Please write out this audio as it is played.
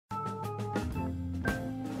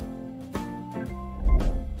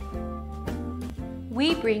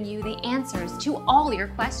we bring you the answers to all your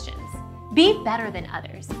questions. Be better than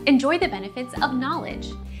others. Enjoy the benefits of knowledge.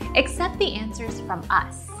 Accept the answers from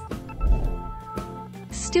us.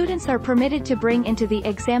 Students are permitted to bring into the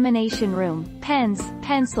examination room pens,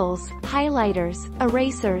 pencils, highlighters,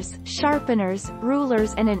 erasers, sharpeners,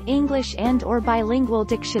 rulers, and an English and/or bilingual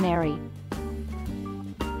dictionary.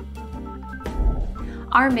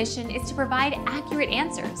 Our mission is to provide accurate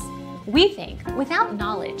answers. We think without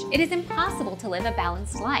knowledge, it is impossible to live a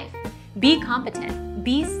balanced life. Be competent.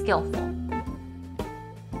 Be skillful.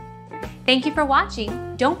 Thank you for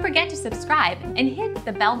watching. Don't forget to subscribe and hit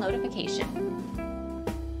the bell notification.